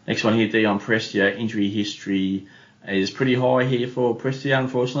 Next one here, Dion Prestia, injury history is pretty high here for Prestia,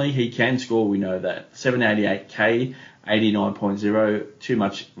 unfortunately. He can score, we know that. 788k, 89.0. Too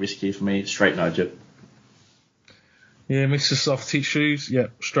much risk here for me. Straight no, Jip. Yeah, Mr. Soft Tissues. Yeah,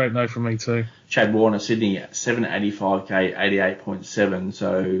 straight no for me too. Chad Warner, Sydney, 785k, 88.7.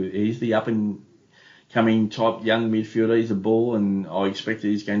 So he's the up-and-coming type young midfielder. He's a bull, and I expect that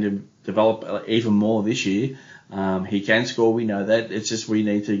he's going to develop even more this year. He can score, we know that. It's just we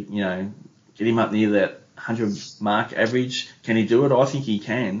need to, get him up near that 100 mark average. Can he do it? I think he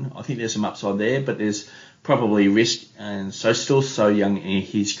can. I think there's some upside there, but there's probably risk, and so still so young in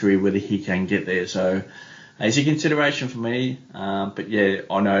his career whether he can get there. So it's a consideration for me, but yeah,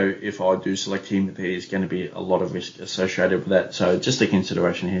 I know if I do select him, there's going to be a lot of risk associated with that. So just a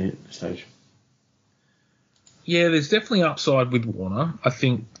consideration here at this stage. Yeah, there's definitely upside with Warner. I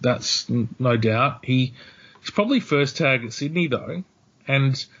think that's no doubt. He's probably first tag at Sydney though,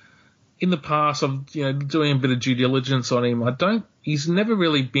 and in the past, I'm doing a bit of due diligence on him. He's never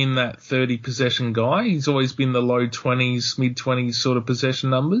really been that 30 possession guy. He's always been the low 20s, mid 20s sort of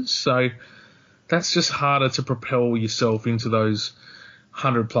possession numbers. So that's just harder to propel yourself into those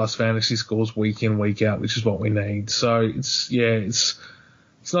 100 plus fantasy scores week in, week out, which is what we need. So it's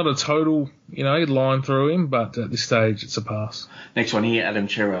not a total, line through him, but at this stage it's a pass. Next one here, Adam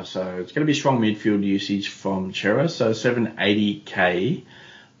Chera. So it's going to be strong midfield usage from Chera. So 780k.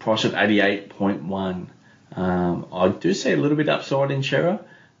 Price at 88.1. I do see a little bit upside in Chera,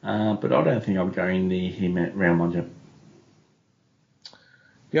 but I don't think I'm going near him at round 1, Jim.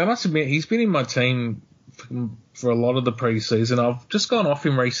 Yeah, I must admit, he's been in my team for a lot of the pre-season. I've just gone off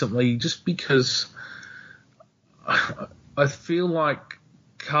him recently just because I feel like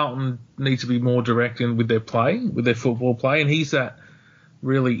Carlton need to be more direct with their play, with their football play, and he's that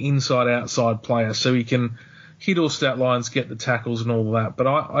really inside-outside player, so he can hit all stat lines, get the tackles and all that. But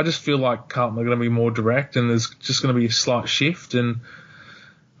I just feel like Carlton are going to be more direct, and there's just going to be a slight shift. And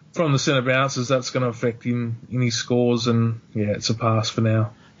from the centre bounces, that's going to affect him in his scores. And, yeah, it's a pass for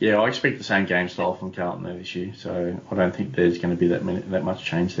now. Yeah, I expect the same game style from Carlton there this year, so I don't think there's going to be that much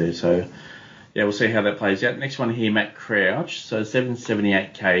change there. So, yeah, we'll see how that plays out. Next one here, Matt Crouch. So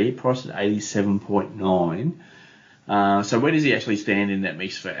 778k, priced at 87.9. So where does he actually stand in that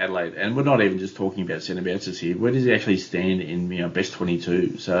mix for Adelaide? And we're not even just talking about centre bounces here. Where does he actually stand in best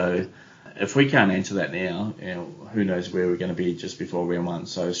 22? So if we can't answer that now, who knows where we're going to be just before round one.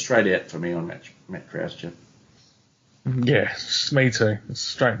 So straight out for me on Matt Crouch, Jeff. Yeah, me too. It's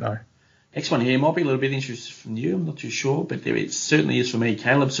straight no. Next one here might be a little bit interesting from you. I'm not too sure, but there it certainly is for me.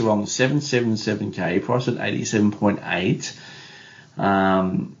 Caleb Sarong, 777k, priced at 87.8.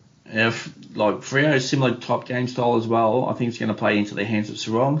 If Freo, similar type game style as well, I think it's going to play into the hands of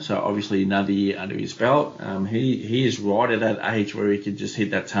Sarong. So obviously another year under his belt. He is right at that age where he could just hit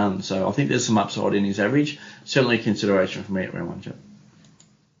that ton. So I think there's some upside in his average. Certainly a consideration for me at round one, Joe.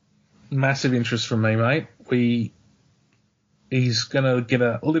 Massive interest from me, mate. He's going to get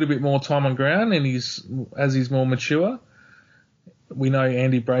a little bit more time on ground, and as he's more mature. We know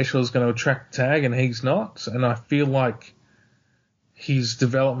Andy Brayshaw is going to attract tag, and he's not. And I feel like his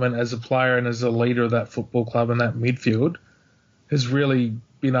development as a player and as a leader of that football club and that midfield has really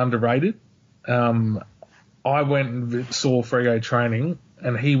been underrated. I went and saw Freo training,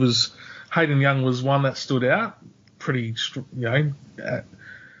 and Hayden Young was one that stood out, pretty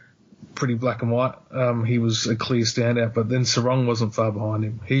black and white. He was a clear standout, but then Sarong wasn't far behind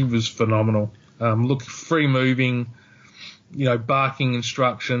him. He was phenomenal. Free moving, barking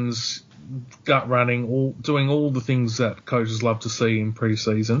instructions, gut running, doing all the things that coaches love to see in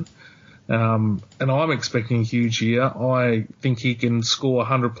pre-season. And I'm expecting a huge year. I think he can score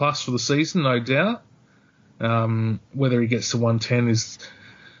 100 plus for the season, no doubt. Whether he gets to 110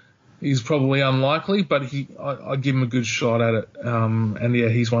 is probably unlikely, but I give him a good shot at it. And yeah,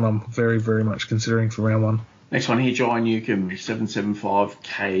 he's one I'm very, very much considering for round one. Next one here, Jai Newcomb,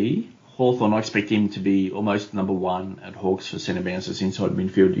 775k. Hawthorn, I expect him to be almost number one at Hawks for centre bounces inside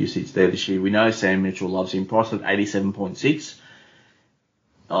midfield usage there this year. We know Sam Mitchell loves him, priced at 87.6.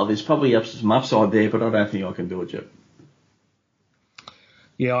 There's probably some upside there, but I don't think I can do it yet.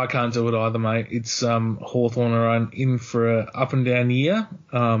 Yeah, I can't do it either, mate. It's Hawthorn are in for a up and down year.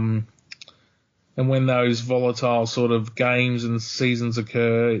 And when those volatile sort of games and seasons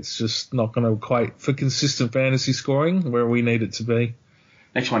occur, it's just not going to equate for consistent fantasy scoring where we need it to be.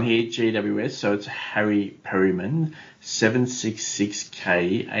 Next one here, GWS. So it's Harry Perryman,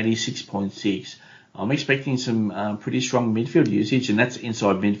 766k, 86.6. I'm expecting some pretty strong midfield usage, and that's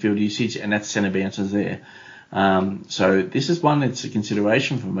inside midfield usage, and that's centre bounces there. So this is one that's a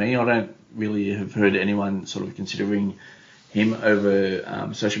consideration for me. I don't really have heard anyone sort of considering him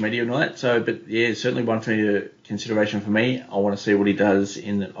over social media and all that. So, but yeah, certainly one for consideration for me. I want to see what he does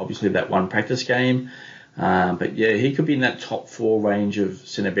in obviously that one practice game. But yeah, he could be in that top 4 range of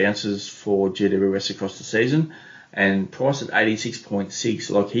centre bounces for GWS across the season. And priced at 86.6,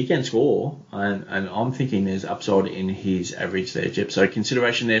 like he can score, and I'm thinking there's upside in his average there, Jep. So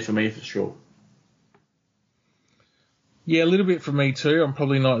consideration there for me for sure. Yeah, a little bit for me too. I'm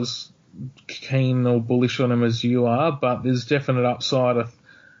probably not as keen or bullish on him as you are, but there's definite upside.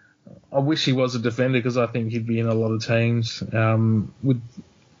 I wish he was a defender because I think he'd be in a lot of teams. With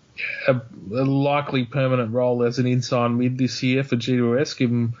a likely permanent role as an inside mid this year for GWS,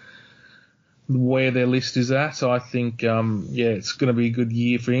 given where their list is at. So I think, it's going to be a good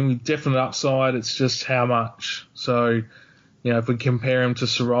year for him. Definite upside. It's just how much. So, if we compare him to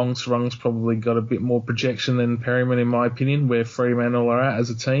Sarong's probably got a bit more projection than Perryman, in my opinion, where Fremantle are at as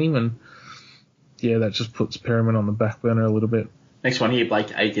a team. And, yeah, that just puts Perryman on the back burner a little bit. Next one here,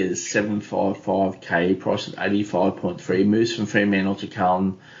 Blake Acres, 755k, priced at 85.3, moves from Fremantle to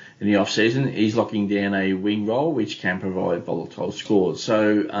Carlton in the off-season. He's locking down a wing role, which can provide volatile scores.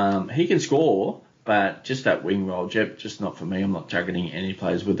 So he can score, but just that wing role, Jep, just not for me. I'm not targeting any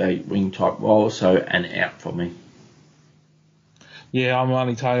players with a wing-type role, so an out for me. Yeah, I'm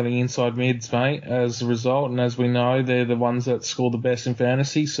only targeting inside mids, mate, as a result. And as we know, they're the ones that score the best in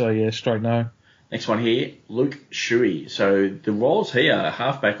fantasy. So, yeah, straight no. Next one here, Luke Shuey. So the roles here,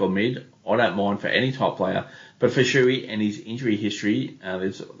 halfback or mid, I don't mind for any top player. But for Shuey and his injury history,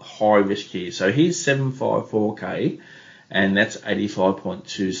 there's high risk here. So he's 754k, and that's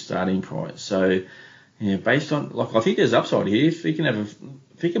 85.2 starting price. So, yeah, based on, I think there's upside here. If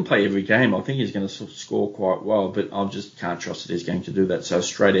he can play every game, I think he's going to score quite well. But I just can't trust that he's going to do that. So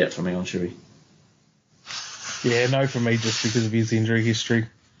straight out for me on Shuey. Yeah, no for me just because of his injury history.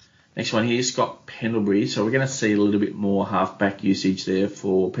 Next one here, Scott Pendlebury. So we're going to see a little bit more half-back usage there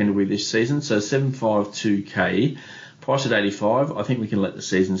for Pendlebury this season. So 752K, price at 85. I think we can let the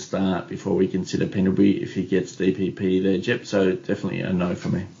season start before we consider Pendlebury if he gets DPP there, Jep. So definitely a no for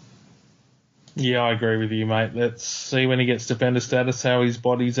me. Yeah, I agree with you, mate. Let's see when he gets defender status how his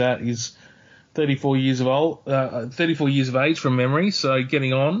body's at. He's 34 years of age from memory, so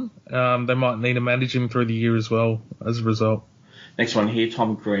getting on. They might need to manage him through the year as well as a result. Next one here,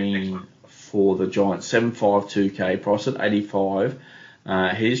 Tom Green for the Giants, 752K, price at 85.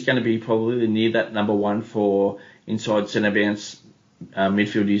 He's going to be probably near that number one for inside centre bounce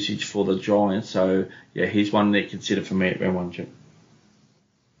midfield usage for the Giants. So, yeah, he's one to consider for me at round one, Chip.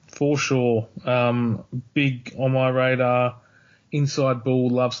 For sure. Big on my radar. Inside ball,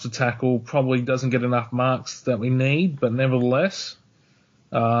 loves to tackle, probably doesn't get enough marks that we need, but nevertheless,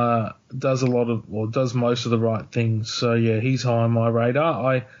 does most of the right things. So yeah, he's high on my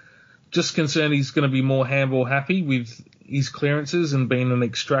radar. I just concerned he's going to be more handball happy with his clearances and being an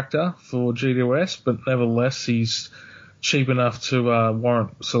extractor for GWS, but nevertheless, he's cheap enough to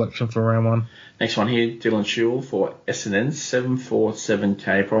warrant selection for round one. Next one here, Dylan Schewel for Essendon,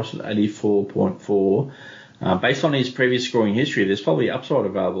 747K, price at 84.4. Based on his previous scoring history, there's probably upside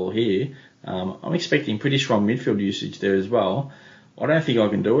available here. I'm expecting pretty strong midfield usage there as well. I don't think I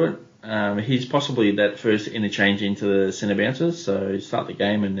can do it. He's possibly that first interchange into the centre bouncers, so start the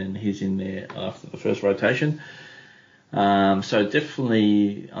game and then he's in there after the first rotation. So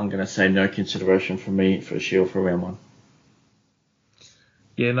definitely I'm going to say no consideration for me for Shield for round one.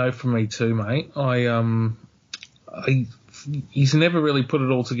 Yeah, no for me too, mate. He's never really put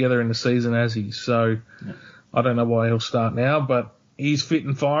it all together in the season, has he? So yeah. I don't know why he'll start now, but he's fit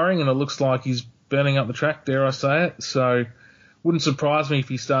and firing, and it looks like he's burning up the track, dare I say it. So wouldn't surprise me if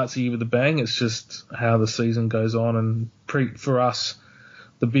he starts the year with a bang. It's just how the season goes on, and for us,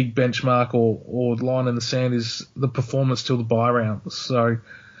 the big benchmark or line in the sand is the performance till the bye rounds. So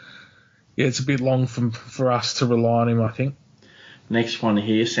yeah, it's a bit long for us to rely on him, I think. Next one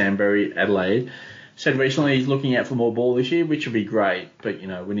here, Sam Berry, Adelaide. Said recently he's looking out for more ball this year, which would be great. But,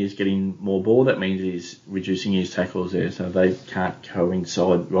 when he's getting more ball, that means he's reducing his tackles there. So they can't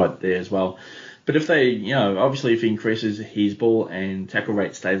coincide right there as well. But if they, obviously if he increases his ball and tackle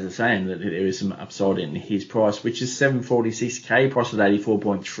rate stays the same, that there is some upside in his price, which is 746K, price at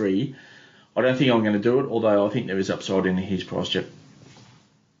 84.3. I don't think I'm going to do it, although I think there is upside in his price, Jeff.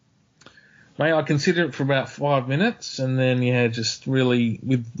 Mate, I considered it for about 5 minutes, and then, just really,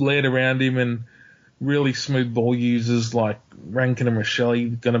 with Laird around him and really smooth ball users like Rankin and Rochelle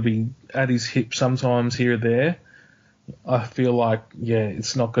going to be at his hip sometimes here or there. I feel like,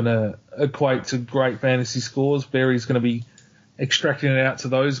 it's not going to equate to great fantasy scores. Berry's going to be extracting it out to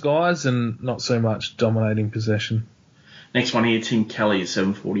those guys and not so much dominating possession. Next one here, Tim Kelly,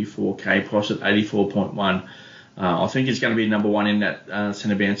 744K, price at 84.1. I think he's going to be number one in that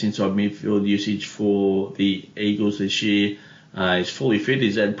centre bounce inside midfield usage for the Eagles this year. He's fully fit.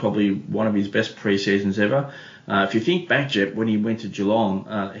 He's had probably one of his best pre-seasons ever. If you think back, Jep, when he went to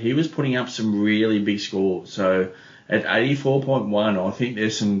Geelong, he was putting up some really big scores. So at 84.1, I think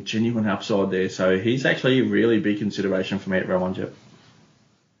there's some genuine upside there. So he's actually a really big consideration for me at round one, Jep.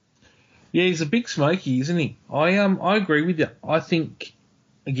 Yeah, he's a big smoky, isn't he? I agree with you. I think,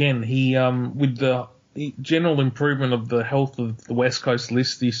 again, he with the general improvement of the health of the West Coast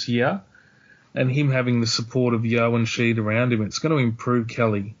list this year, and him having the support of Yo and Sheed around him, it's going to improve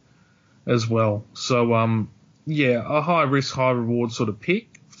Kelly as well. So, a high risk, high reward sort of pick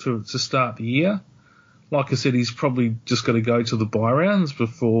to start the year. Like I said, he's probably just got to go to the bye rounds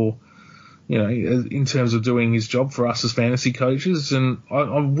before, in terms of doing his job for us as fantasy coaches. And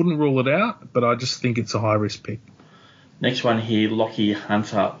I wouldn't rule it out, but I just think it's a high risk pick. Next one here, Lockie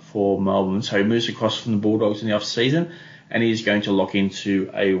Hunter for Melbourne. So he moves across from the Bulldogs in the off-season, and he's going to lock into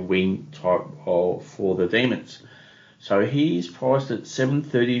a wing type role for the Demons. So he's priced at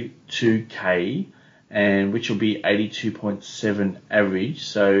 732K, and which will be 82.7 average.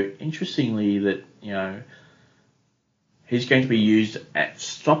 So interestingly that, he's going to be used at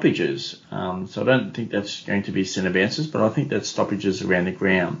stoppages. So I don't think that's going to be centre bounces, but I think that's stoppages around the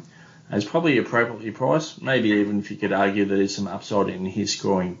ground. It's probably appropriately priced, maybe even if you could argue that there's some upside in his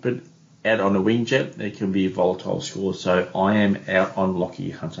scoring. But out on a wing jet, there can be volatile scores. So I am out on Lockie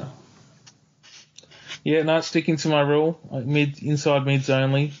Hunter. Yeah, no, sticking to my rule, inside mids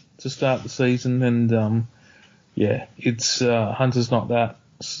only to start the season. And, it's Hunter's not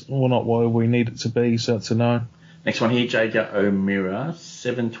where we need it to be, so it's a no. Next one here, Jacob O'Meara,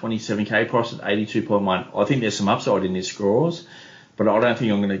 727K, price at 82.1. I think there's some upside in his scores. but I don't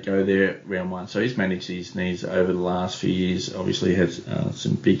think I'm going to go there round one. So he's managed his knees over the last few years. Obviously had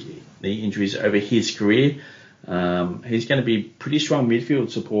some big knee injuries over his career. He's going to be pretty strong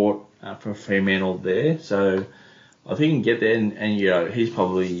midfield support for Fremantle there. So I think he can get there, and he's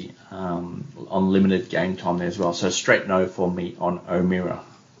probably on limited game time there as well. So straight no for me on O'Meara.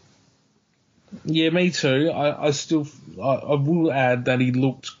 Yeah, me too. I will add that he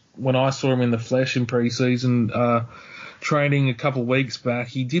looked, when I saw him in the flesh in pre-season training a couple of weeks back,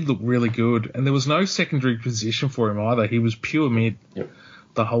 he did look really good. And there was no secondary position for him either. He was pure mid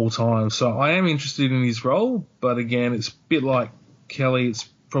the whole time. So I am interested in his role, but again, it's a bit like Kelly. It's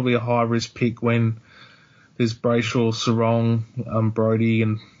probably a high-risk pick when there's Brayshaw, Sarong, Brody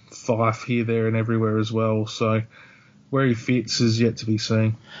and Fife here, there and everywhere as well. So where he fits is yet to be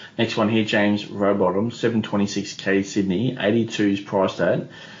seen. Next one here, James Rowbottom, 726k Sydney, 82's priced at.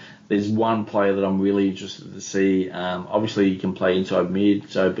 There's one player that I'm really interested to see. Obviously, you can play inside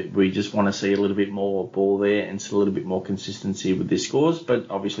mid, but we just want to see a little bit more ball there and a little bit more consistency with their scores. But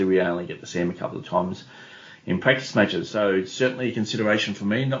obviously, we only get to see him a couple of times in practice matches. So it's certainly a consideration for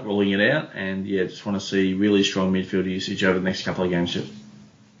me, not ruling it out. And yeah, just want to see really strong midfield usage over the next couple of games.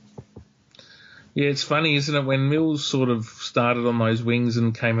 Yeah, it's funny, isn't it? When Mills sort of started on those wings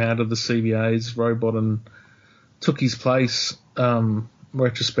and came out of the CBAs, Rowbottom took his place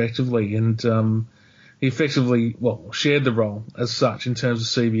retrospectively, and he effectively, shared the role as such in terms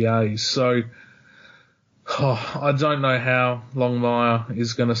of CBAs. So I don't know how Longmire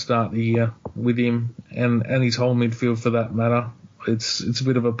is going to start the year with him and his whole midfield for that matter. It's a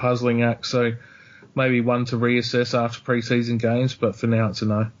bit of a puzzling act, so maybe one to reassess after pre-season games, but for now it's a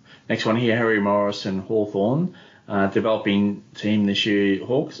no. Next one here, Harry Morrison, Hawthorn, developing team this year,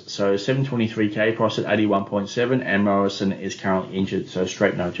 Hawks. So 723k, priced at 81.7, and Morrison is currently injured, so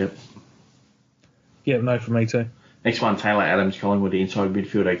straight no, Jep. Yeah, no for me too. Next one, Taylor Adams, Collingwood, inside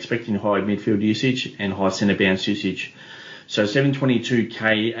midfielder, expecting high midfield usage and high centre bounce usage. So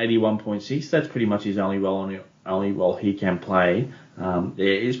 722k, 81.6, that's pretty much his only role he can play. There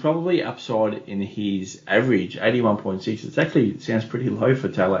is probably upside in his average, 81.6. It sounds pretty low for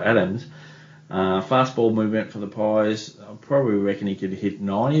Taylor Adams. Fast ball movement for the Pies, I probably reckon he could hit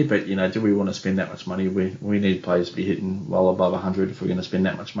 90, but do we want to spend that much money? We need players to be hitting well above 100 if we're going to spend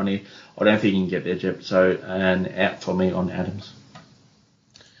that much money. I don't think he can get there, Jep. So an out for me on Adams.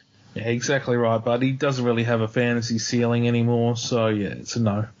 Yeah, exactly right, but he doesn't really have a fantasy ceiling anymore, so yeah, it's a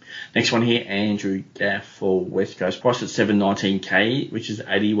no. Next one here, Andrew Gaff for West Coast, priced at 719k, which is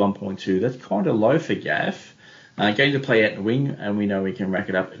 81.2. That's kind of low for Gaff. Going to play out in the wing, and we know we can rack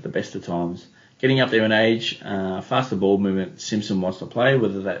it up at the best of times. Getting up there in age, faster ball movement, Simpson wants to play.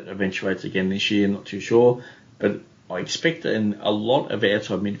 Whether that eventuates again this year, not too sure. But I expect a lot of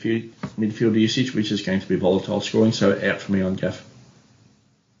outside midfield usage, which is going to be volatile scoring, so out for me on Gaff.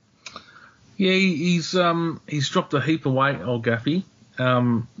 Yeah, he's dropped a heap of weight, old Gaffy,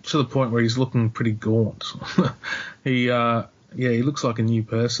 to the point where he's looking pretty gaunt. He looks like a new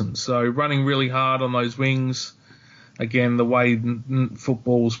person. So running really hard on those wings. Again, the way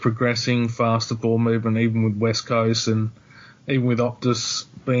football's progressing, faster ball movement, even with West Coast and even with Optus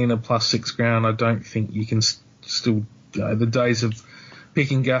being a +6 ground, I don't think you can still go. The days of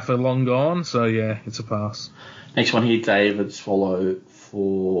picking Gaff are long gone. So yeah, it's a pass. Next one here, David Swallow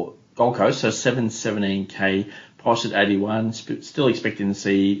for Gold Coast, so 717k, priced at 81. Still expecting to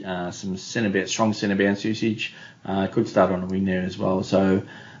see some strong centre bounce usage. Could start on a wing there as well. So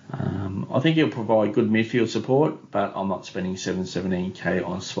I think he'll provide good midfield support, but I'm not spending 717k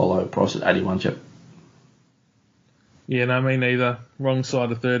on Swallow, priced at 81, Chip. Yeah, no, me neither. Wrong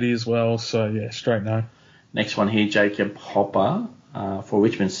side of 30 as well. So yeah, straight no. Next one here, Jacob Hopper for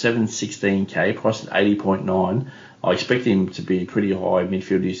Richmond, 716k, priced at 80.9. I expect him to be pretty high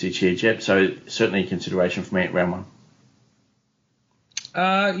midfield usage here, Jep, so certainly a consideration for me at round one.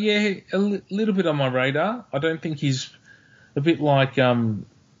 Yeah, a little bit on my radar. I don't think he's a bit like, Rowbottom.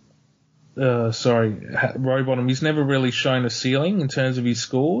 He's never really shown a ceiling in terms of his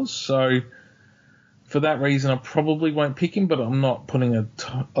scores, so for that reason I probably won't pick him, but I'm not putting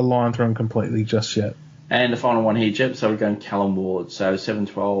a line through him completely just yet. And the final one here, Jep, so we're going Callum Ward, so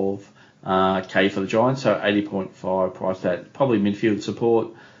 712. K for the Giants, so 80.5 priced at probably midfield support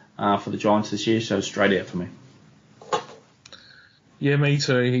for the Giants this year, so straight out for me. Yeah, me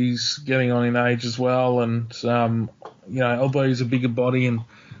too. He's getting on in age as well, and although he's a bigger body and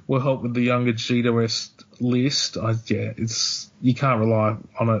will help with the younger GWS list, you can't rely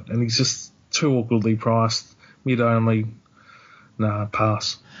on it, and he's just too awkwardly priced, mid only. Nah,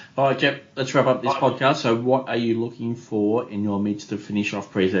 pass. All right, Jep, let's wrap up this podcast. So, what are you looking for in your mids to finish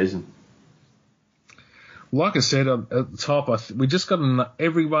off pre-season? Like I said at the top, we just got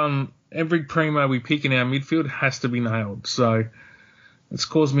every primo we pick in our midfield has to be nailed. So it's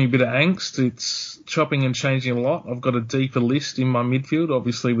caused me a bit of angst. It's chopping and changing a lot. I've got a deeper list in my midfield,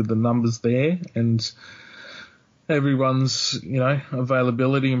 obviously with the numbers there, and everyone's,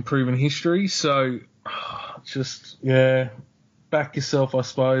 availability and proven history. So just, back yourself, I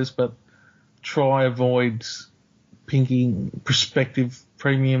suppose, but try avoid pinking prospective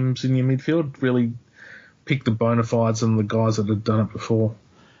premiums in your midfield. Really pick the bona fides and the guys that have done it before.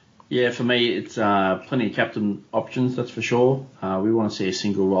 Yeah, for me, it's plenty of captain options, that's for sure. We want to see a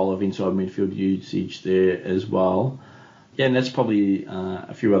single role of inside midfield usage there as well. Yeah, and that's probably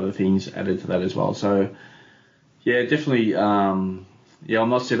a few other things added to that as well. So, yeah, definitely, I'm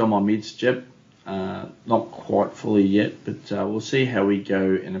not set on my mids, Jep. Not quite fully yet, but we'll see how we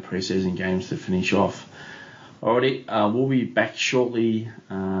go in the pre-season games to finish off. Alrighty, we'll be back shortly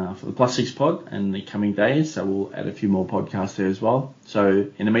for the Plus 6 pod in the coming days, so we'll add a few more podcasts there as well. So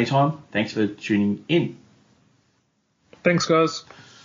in the meantime, thanks for tuning in. Thanks, guys.